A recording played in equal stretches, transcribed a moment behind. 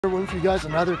Win for you guys,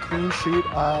 another clean sheet.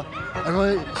 I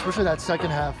really, especially that second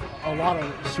half, a lot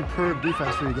of superb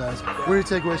defense for you guys. What are your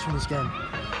takeaways from this game?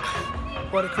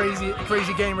 What a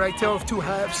crazy game, right? Tale of two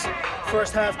halves.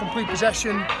 First half, complete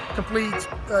possession, complete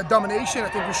domination. I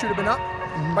think we should have been up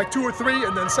by 2 or 3,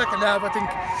 and then second half, I think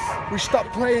we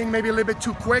stopped playing maybe a little bit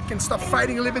too quick and stopped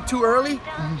fighting a little bit too early.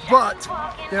 But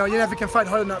you know, you never can fight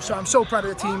hard enough. So I'm so proud of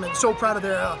the team and so proud of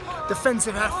their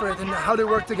defensive effort and how they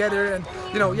work together. And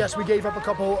you know, yes, we gave up a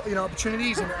couple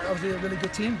opportunities, and obviously a really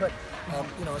good team, but.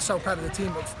 You know, so proud of the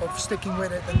team of sticking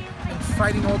with it and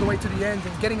fighting all the way to the end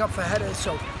and getting up for headers.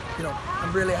 So, you know,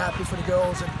 I'm really happy for the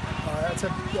girls, and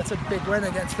that's a big win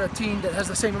against a team that has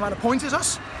the same amount of points as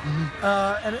us,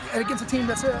 and against a team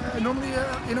that's normally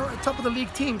you know, a top of the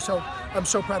league team. So I'm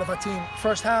so proud of our team.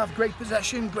 First half, great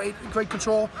possession, great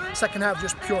control. Second half,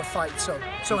 just pure fight.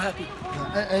 So happy.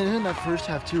 And in that first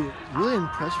half too, really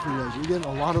impressive for you guys. You're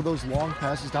getting a lot of those long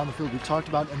passes down the field. We talked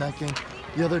about in that game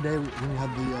the other day when you had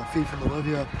the feed from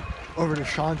Olivia over to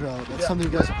Chandra. That's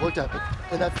something you guys have looked at. But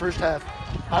in that first half,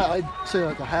 I'd say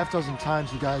like a half dozen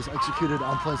times you guys executed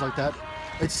on plays like that.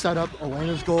 It set up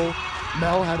Alaina's goal.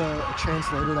 Mel had a chance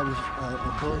later that was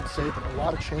a brilliant save, but a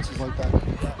lot of chances like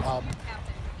that.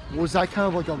 Was that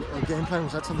kind of like a game plan?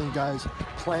 Was that something you guys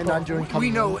planned on doing? We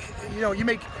know, you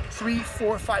make 3,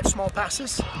 4, 5 small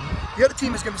passes. The other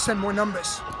team is going to send more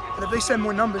numbers, and if they send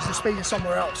more numbers, the space is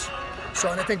somewhere else. So,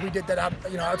 and I think we did that,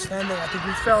 outstanding. I think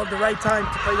we felt the right time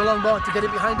to play the long ball and to get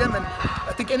it behind them. And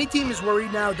I think any team is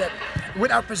worried now that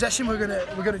with our possession, we're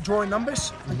gonna draw in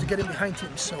numbers and to get it behind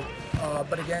teams. So,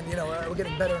 but again, we're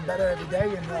getting better and better every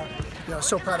day, and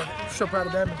so proud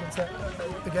of them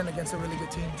against a really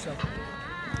good team. So.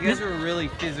 You guys were really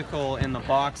physical in the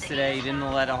box today. You didn't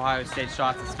let Ohio State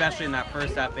shots, especially in that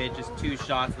first half. They had just 2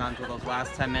 shots, not until those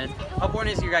last 10 minutes. How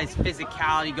important is your guys'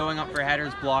 physicality, going up for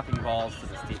headers, blocking balls to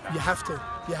this defense? You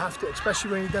have to,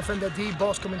 especially when you defend that D,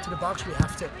 balls come into the box. We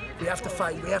have to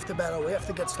fight, we have to battle, we have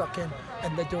to get stuck in,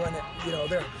 and they're doing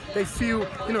it. They feel,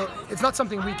 it's not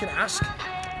something we can ask.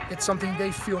 It's something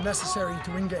they feel necessary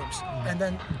to win games, and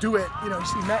then do it. You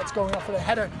see Matt's going off with a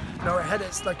header. Her header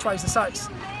is like twice the size,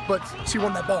 but she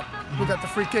won that ball. We got the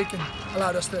free kick and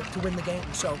allowed us to win the game.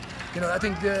 So, I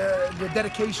think the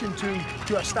dedication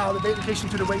to our style, the dedication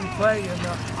to the way we play, and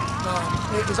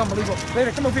it is unbelievable.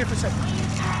 Later, come over here for a second.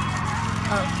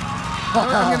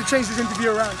 I'm going to change this interview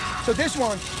around. So this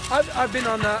one, I've been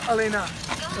on Alaina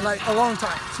like a long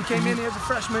time. She came in here as a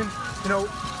freshman.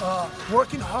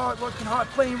 Working hard,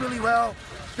 playing really well,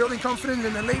 building confidence,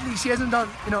 and then lately she hasn't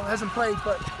played,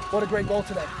 but what a great goal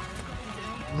today.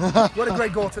 What a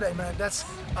great goal today, man. That's,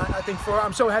 I think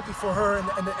I'm so happy for her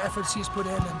and the effort she's put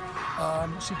in,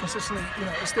 and she consistently,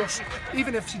 is still,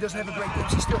 even if she doesn't have a great game,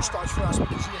 she still starts for us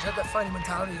because she has had that fighting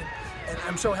mentality, and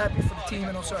I'm so happy for the team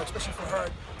and also especially for her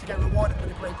to get rewarded with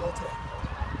a great goal today.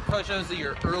 Coach, that was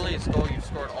your earliest goal you've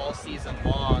scored all season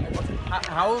long.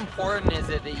 How important is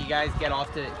it that you guys get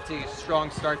off to a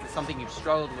strong start? That's something you've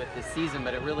struggled with this season,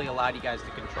 but it really allowed you guys to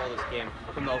control this game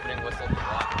from the opening whistle to the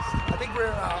last. I think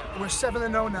we're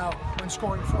 7-0 now when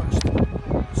scoring first.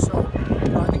 So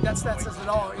I think that says it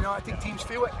all. I think teams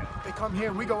feel it. They come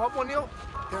here, we go up 1-0,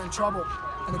 they're in trouble,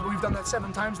 and we've done that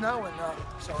 7 times now. And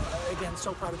so again,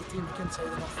 so proud of the team. I can't say it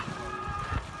enough.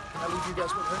 I'll leave you guys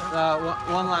with her.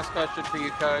 One last question for you,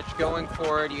 Coach. Going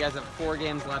forward, you guys have 4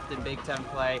 games left in Big Ten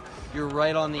play. You're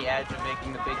right on the edge of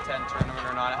making the Big Ten tournament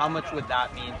or not. How much would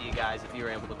that mean to you guys if you were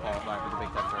able to qualify for the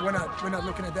Big Ten tournament? We're not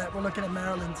looking at that. We're looking at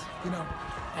Maryland.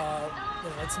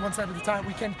 It's one step at a time.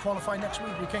 We can qualify next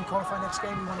week. We can qualify next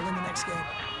game. We want to win the next game.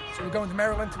 So we're going to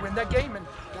Maryland to win that game, and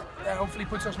that hopefully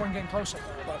puts us 1 game closer.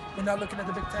 But we're not looking at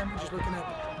the Big Ten. We're just looking at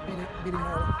beating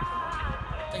Maryland.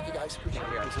 Thank you, guys. Appreciate it.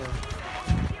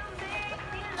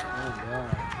 Oh, yeah.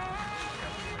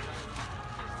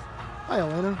 Hi,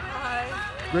 Alaina. Hi.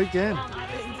 Great game.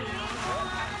 Thank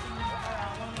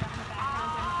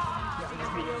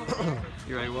you.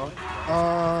 You ready, Will?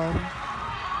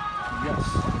 Yes.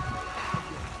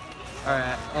 All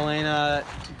right, Alaina,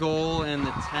 goal in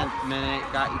the 10th minute,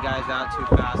 got you guys out to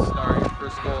a fast start, your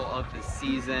first goal of the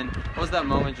season. What was that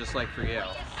moment just like for you?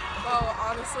 Well,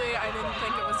 honestly, I didn't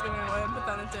think it was going to win, but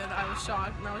then it did. I was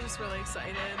shocked, and I was just really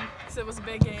excited. So it was a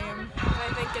big game, and I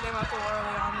think getting that goal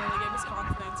early on really gave us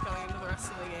confidence going into the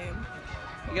rest of the game.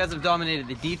 You guys have dominated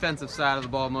the defensive side of the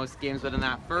ball most games, but in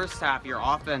that first half, your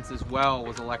offense as well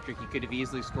was electric. You could have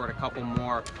easily scored a couple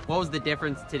more. What was the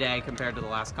difference today compared to the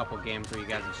last couple games where you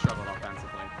guys have struggled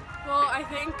offensively? Well, I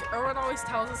think Erwin always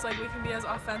tells us we can be as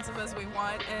offensive as we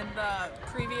want. In the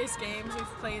previous games, we've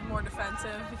played more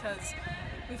defensive because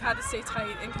we've had to stay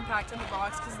tight and compact in the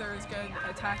box because there is good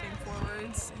attacking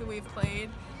forwards who we've played.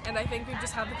 And I think we've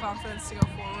just had the confidence to go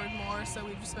forward more, so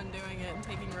we've just been doing it and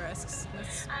taking risks. And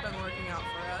it's been working out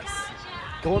for us.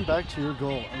 Going back to your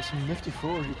goal, and some nifty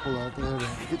footwork you pulled out there to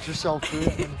get yourself through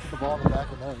it and put the ball in the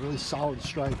back of that really solid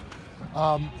strike.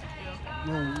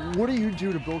 You know, what do you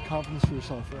do to build confidence for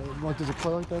yourself? Right? Like, does a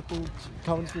play like that build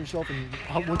confidence for yourself?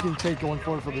 And what can you take going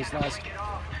forward for this last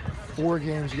 4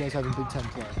 games you guys have in Big Ten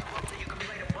play?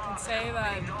 I'd say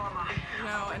that, you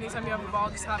know, anytime you have the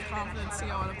ball, just have confidence to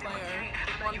go on a player,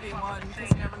 1v1, because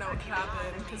you never know what could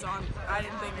happen. Because I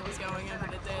didn't think it was going in,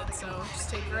 but it did. So just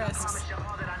take risks.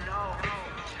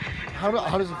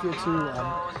 How does it feel too?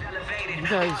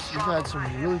 You've had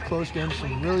some really close games,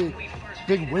 some really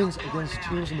big wins against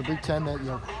teams in the Big Ten that, you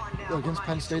know, against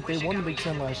Penn State. They won the Big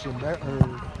Ten last year.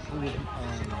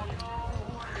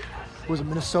 Was it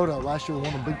Minnesota last year? They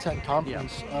won the Big Ten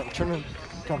conference tournament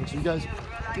conference. You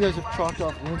guys have chalked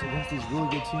off wins against these really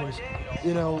good teams.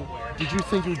 You know, did you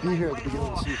think you'd be here at the beginning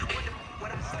of the season?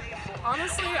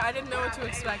 Honestly, I didn't know what to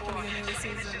expect at the beginning of the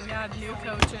season. We had new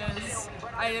coaches.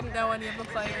 I didn't know any of the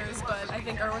players, but I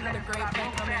think Erwin had a great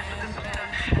plan coming in,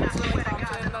 and he was really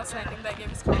confident in us, and I think that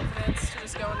gave us confidence to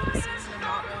just go into the season and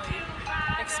not really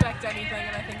expect anything,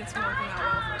 and I think it's been working out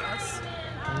well for us.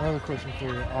 Another question for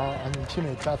you. On your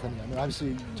teammate Bethany, I mean, obviously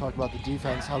you talk about the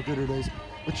defense, how good it is,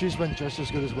 but she's been just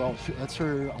as good as well. That's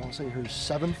her, I want to say, her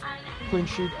 7th clean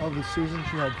sheet of the season.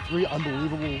 She had 3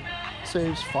 unbelievable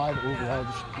saves, 5 overall.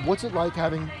 What's it like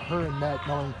having her in net,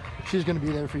 knowing she's going to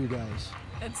be there for you guys?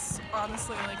 It's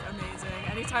honestly like amazing.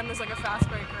 Anytime there's like a fast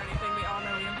break or anything, we all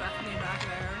know we have Bethany back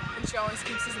there, and she always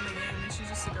keeps us in the game, and she's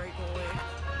just a great goalie.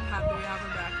 I'm happy we have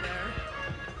her back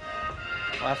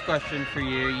there. Last question for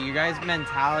you. You guys'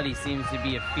 mentality seems to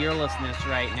be a fearlessness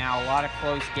right now. A lot of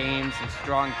close games and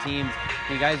strong teams.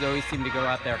 You guys always seem to go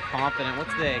out there confident.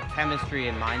 What's the chemistry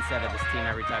and mindset of this team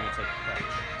every time you take the pitch?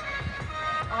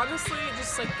 Honestly,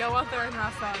 just like go out there and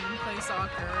have fun and play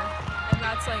soccer. And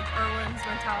that's like Erwin's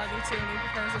mentality too, and he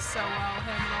prepares us so well,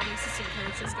 him and all the assistant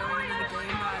coaches going into the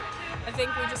game, that I think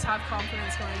we just have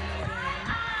confidence going into the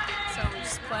game. So we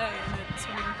just play, and it's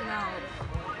been working out.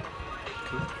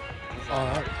 Cool. All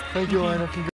right. Thank you, Alaina.